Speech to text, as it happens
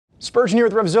Spurgeon here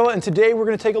with RevZilla, and today we're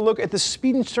going to take a look at the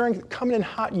Speed and Strength Comin In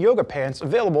Hot Yoga pants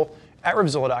available at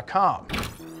RevZilla.com.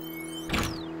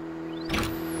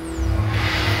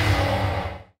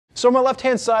 So on my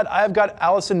left-hand side, I've got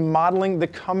Allison modeling the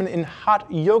Comin In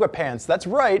Hot Yoga pants. That's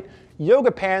right,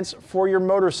 yoga pants for your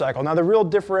motorcycle. Now the real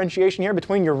differentiation here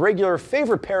between your regular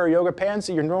favorite pair of yoga pants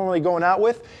that you're normally going out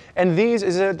with and these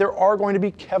is that there are going to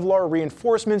be Kevlar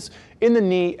reinforcements in the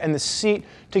knee and the seat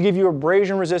to give you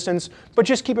abrasion resistance, but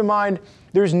just keep in mind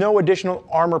there's no additional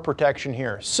armor protection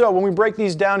here. So when we break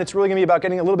these down, it's really going to be about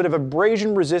getting a little bit of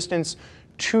abrasion resistance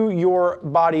to your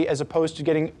body as opposed to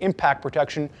getting impact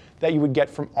protection that you would get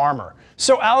from armor.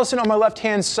 So Allison on my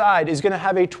left-hand side is going to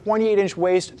have a 28-inch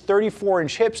waist,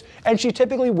 34-inch hips, and she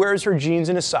typically wears her jeans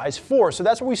in a size 4. So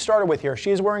that's what we started with here. She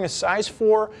is wearing a size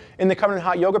 4 in the Comin In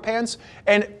Hot Yoga pants,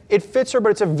 and it fits her, but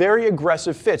it's a very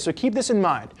aggressive fit. So keep this in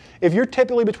mind. If you're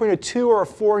typically between a 2 or a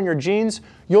 4 in your jeans,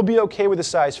 you'll be okay with a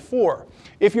size 4.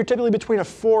 If you're typically between a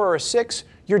 4 or a 6,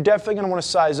 you're definitely going to want to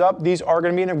size up. These are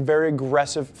going to be in a very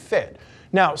aggressive fit.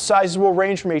 Now, sizes will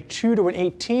range from a 2 to an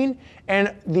 18,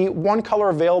 and the one color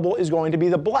available is going to be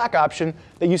the black option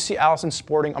that you see Allison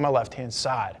sporting on my left-hand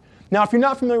side. Now, if you're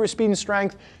not familiar with Speed and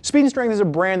Strength is a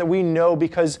brand that we know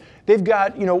because they've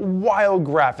got, wild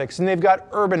graphics, and they've got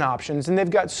urban options, and they've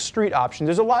got street options.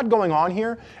 There's a lot going on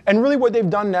here, and really what they've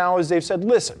done now is they've said,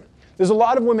 listen, there's a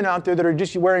lot of women out there that are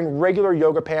just wearing regular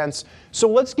yoga pants, so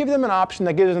let's give them an option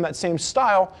that gives them that same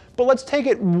style, but let's take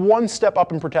it one step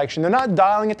up in protection. They're not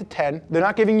dialing it to 10. They're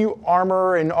not giving you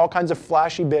armor and all kinds of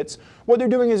flashy bits. What they're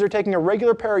doing is they're taking a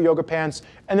regular pair of yoga pants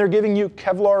and they're giving you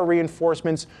Kevlar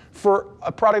reinforcements for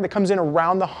a product that comes in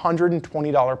around the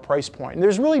 $120 price point. And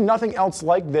there's really nothing else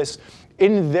like this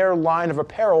in their line of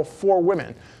apparel for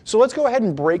women. So let's go ahead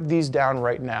and break these down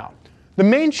right now. The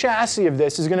main chassis of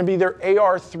this is going to be their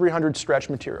AR300 stretch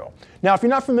material. Now, if you're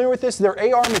not familiar with this, their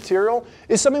AR material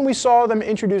is something we saw them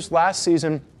introduce last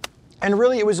season, and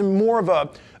really it was more of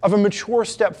a mature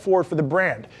step forward for the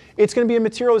brand. It's going to be a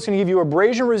material that's going to give you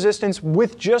abrasion resistance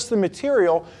with just the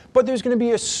material, but there's going to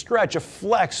be a stretch, a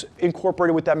flex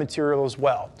incorporated with that material as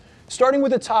well. Starting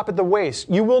with the top at the waist,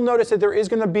 you will notice that there is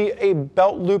going to be a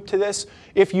belt loop to this.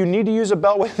 If you need to use a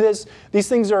belt with this, these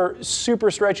things are super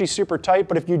stretchy, super tight,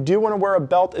 but if you do want to wear a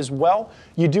belt as well,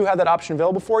 you do have that option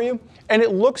available for you. And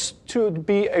it looks to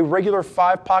be a regular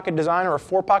 5-pocket design or a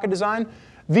 4-pocket design.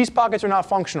 These pockets are not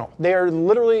functional. They are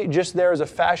literally just there as a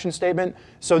fashion statement.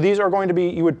 So these are going to be,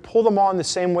 you would pull them on the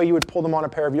same way you would pull them on a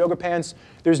pair of yoga pants.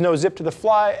 There's no zip to the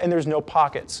fly and there's no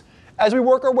pockets. As we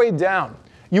work our way down,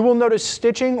 you will notice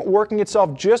stitching working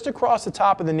itself just across the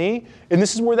top of the knee, and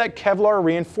this is where that Kevlar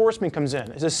reinforcement comes in.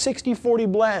 It's a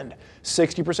 60-40 blend,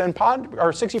 60%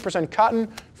 cotton,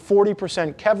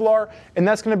 40% Kevlar, and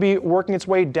that's going to be working its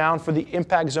way down for the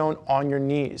impact zone on your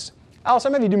knees. Alice,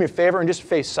 I'm going to have you do me a favor and just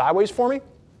face sideways for me.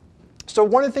 So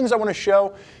one of the things I want to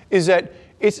show is that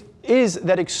it is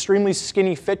that extremely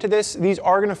skinny fit to this. These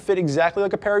are going to fit exactly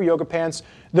like a pair of yoga pants.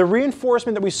 The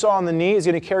reinforcement that we saw on the knee is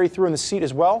going to carry through in the seat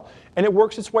as well, and it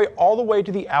works its way all the way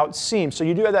to the out seam. So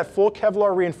you do have that full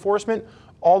Kevlar reinforcement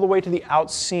all the way to the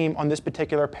out seam on this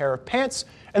particular pair of pants.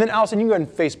 And then Allison, you can go ahead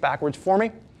and face backwards for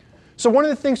me. So one of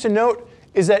the things to note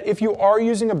is that if you are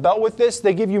using a belt with this,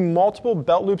 they give you multiple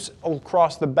belt loops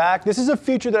across the back. This is a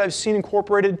feature that I've seen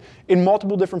incorporated in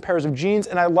multiple different pairs of jeans,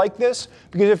 and I like this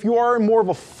because if you are in more of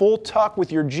a full tuck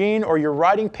with your jean or your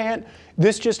riding pant,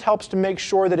 this just helps to make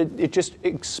sure that it just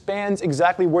expands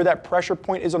exactly where that pressure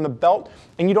point is on the belt,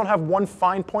 and you don't have one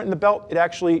fine point in the belt. It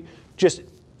actually just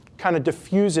kind of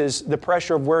diffuses the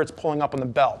pressure of where it's pulling up on the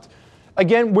belt.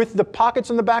 Again, with the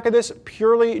pockets on the back of this,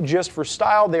 purely just for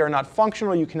style. They are not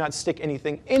functional. You cannot stick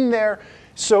anything in there.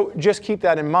 So just keep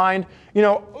that in mind.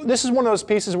 This is one of those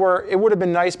pieces where it would have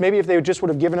been nice maybe if they just would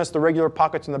have given us the regular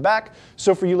pockets in the back.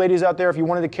 So for you ladies out there, if you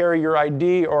wanted to carry your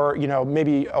ID or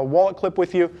maybe a wallet clip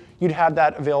with you, you'd have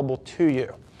that available to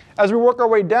you. As we work our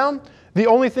way down, the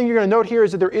only thing you're going to note here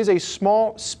is that there is a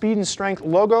small Speed and Strength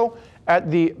logo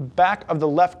at the back of the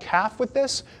left calf with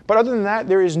this, but other than that,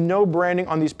 there is no branding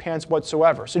on these pants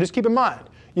whatsoever. So just keep in mind,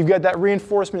 you've got that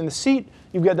reinforcement in the seat,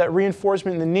 you've got that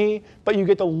reinforcement in the knee, but you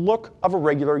get the look of a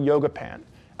regular yoga pant.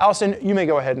 Allison, you may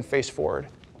go ahead and face forward.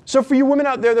 So for you women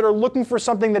out there that are looking for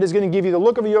something that is going to give you the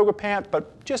look of a yoga pant,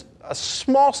 but just a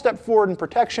small step forward in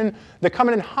protection, the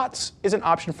Comin In Hots is an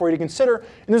option for you to consider.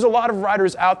 And there's a lot of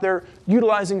riders out there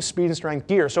utilizing Speed and Strength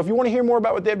gear. So if you want to hear more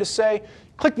about what they have to say,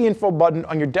 click the info button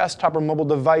on your desktop or mobile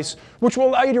device, which will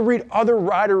allow you to read other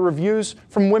rider reviews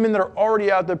from women that are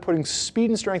already out there putting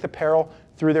Speed and Strength apparel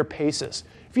through their paces.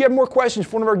 If you have more questions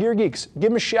for one of our gear geeks,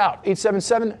 give them a shout,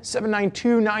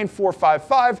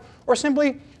 877-792-9455, or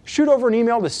simply shoot over an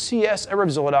email to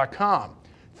cs@RevZilla.com.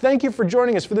 Thank you for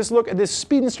joining us for this look at this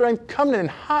speed and strength Comin In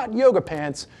Hot Yoga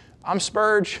pants. I'm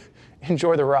Spurge.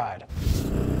 Enjoy the ride.